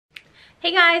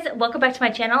Hey guys, welcome back to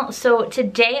my channel. So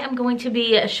today I'm going to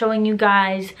be showing you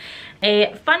guys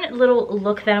a fun little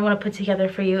look that I'm going to put together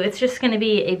for you. It's just going to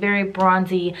be a very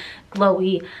bronzy,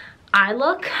 glowy eye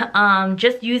look,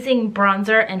 just using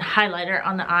bronzer and highlighter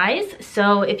on the eyes.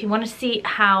 So if you want to see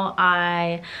how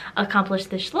I accomplish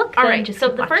this look, alright, just so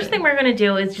the first thing we're going to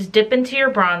do is just dip into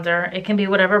your bronzer. It can be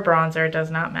whatever bronzer, it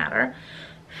does not matter.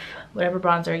 Whatever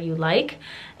bronzer you like,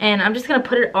 and I'm just gonna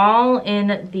put it all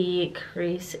in the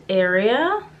crease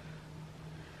area.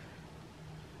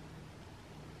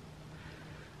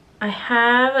 I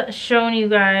have shown you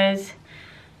guys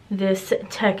this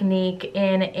technique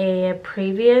in a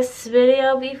previous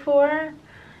video before.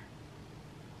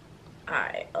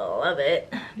 I love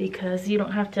it because you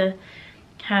don't have to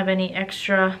have any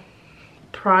extra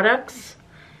products.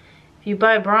 If you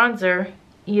buy bronzer,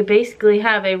 you basically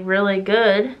have a really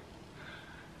good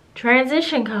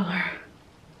transition color.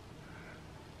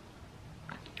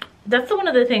 That's one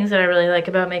of the things that I really like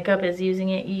about makeup, is using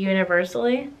it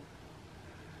universally.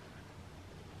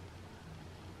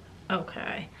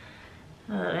 Okay,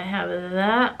 I have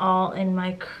that all in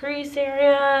my crease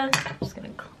area. I'm just gonna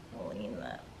clean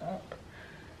that up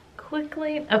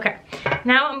quickly. Okay,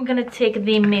 now I'm gonna take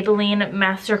the Maybelline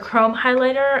Master Chrome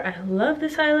highlighter. I love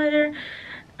this highlighter.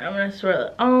 I'm gonna swirl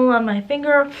it all on my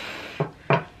finger.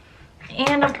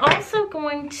 And I'm also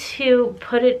going to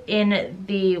put it in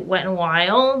the Wet n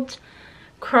Wild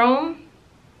Chrome.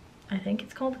 I think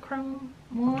it's called the Chrome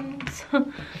ones.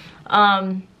 And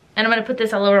I'm going to put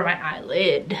this all over my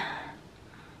eyelid.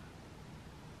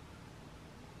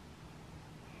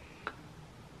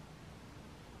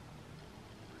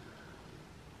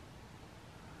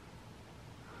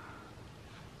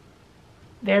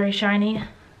 Very shiny.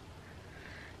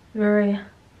 Very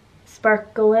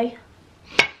sparkly.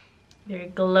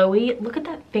 Very glowy. Look at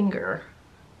that finger.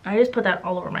 I just put that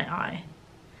all over my eye.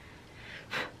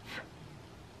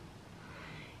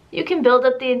 You can build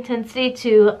up the intensity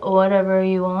to whatever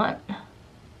you want.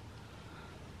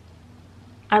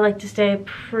 I like to stay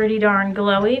pretty darn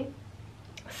glowy,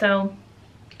 so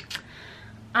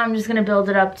I'm just gonna build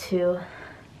it up to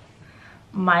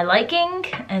my liking,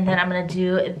 and then I'm gonna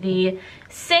do the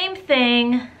same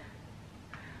thing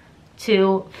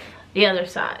to the other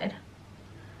side.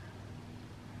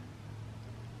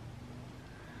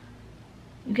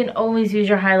 You can always use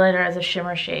your highlighter as a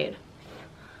shimmer shade.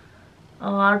 A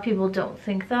lot of people don't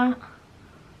think that,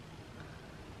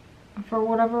 for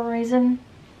whatever reason.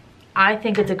 I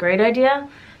think it's a great idea.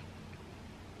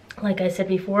 Like I said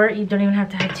before, you don't even have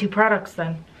to have two products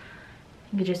then.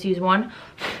 You could just use one.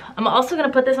 I'm also going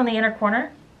to put this on the inner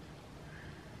corner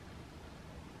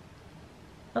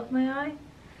of my eye.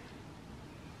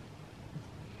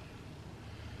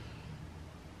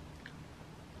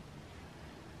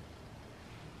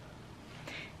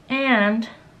 And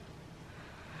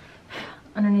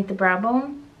underneath the brow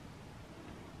bone.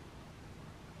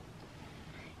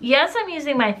 Yes, I'm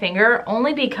using my finger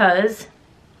only because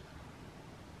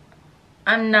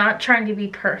I'm not trying to be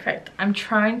perfect. I'm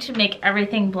trying to make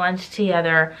everything blend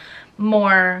together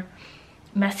more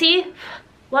messy,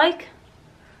 like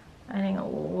adding a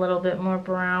little bit more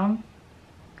brown.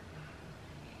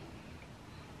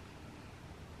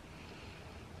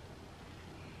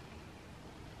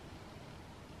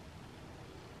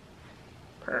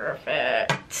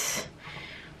 Perfect.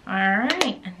 All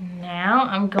right, and now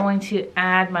I'm going to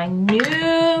add my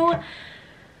new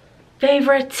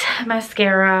favorite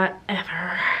mascara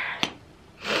ever.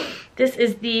 This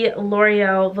is the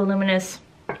L'Oreal Voluminous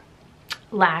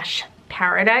Lash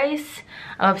Paradise.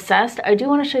 I'm obsessed. I do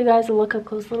want to show you guys a look up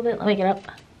close a little bit. Let me get up.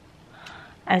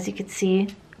 As you can see,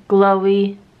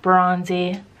 glowy,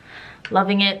 bronzy,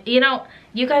 loving it. You know,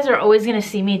 you guys are always going to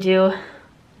see me do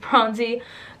bronzy,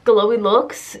 glowy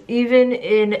looks even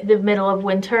in the middle of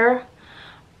winter.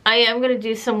 I am gonna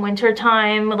do some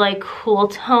wintertime like cool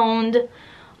toned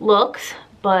looks,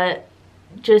 but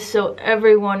just so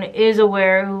everyone is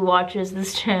aware who watches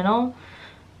this channel,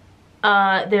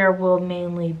 there will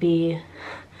mainly be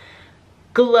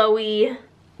glowy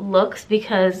looks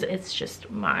because it's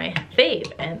just my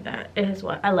fave, and that is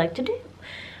what I like to do.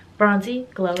 Bronzy,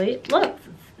 glowy looks.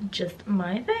 It's just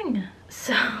my thing.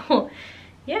 So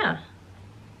yeah,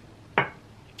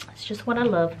 it's just what I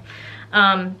love.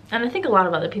 And I think a lot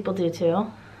of other people do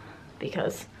too,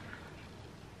 because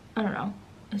I don't know,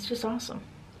 it's just awesome.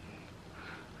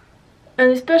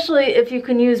 And especially if you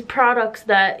can use products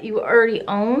that you already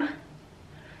own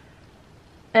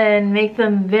and make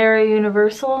them very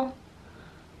universal,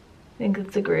 I think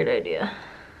it's a great idea.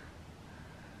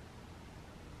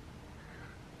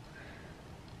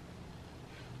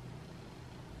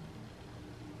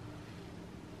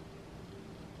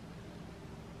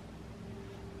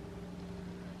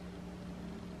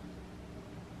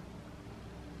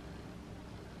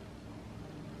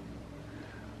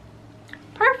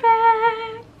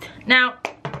 Now,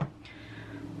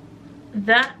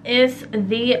 that is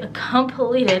the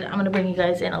completed. I'm gonna bring you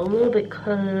guys in a little bit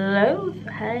close.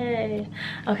 Hey,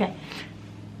 okay,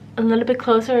 a little bit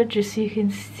closer just so you can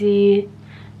see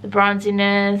the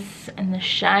bronziness and the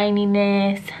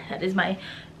shininess. That is my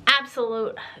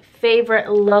absolute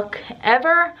favorite look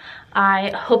ever. I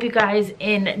hope you guys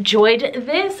enjoyed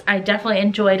this. I definitely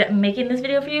enjoyed making this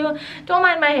video for you. Don't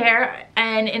mind my hair,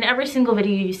 and in every single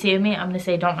video you see of me, I'm gonna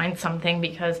say don't mind something,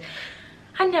 because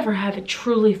I never have it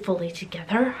truly fully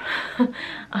together.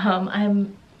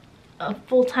 I'm a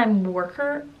full-time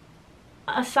worker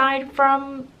aside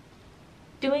from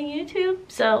doing YouTube,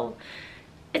 so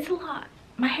it's a lot.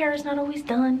 My hair is not always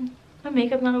done. My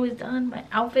makeup's not always done. My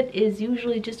outfit is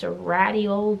usually just a ratty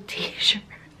old t-shirt.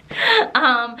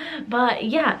 But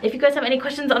yeah, if you guys have any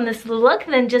questions on this look,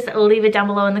 then just leave it down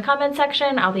below in the comment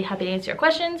section. I'll be happy to answer your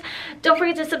questions. Don't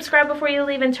forget to subscribe before you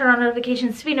leave and turn on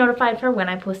notifications to be notified for when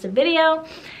I post a video.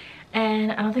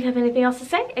 And I don't think I have anything else to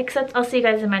say, except I'll see you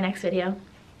guys in my next video.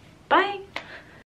 Bye!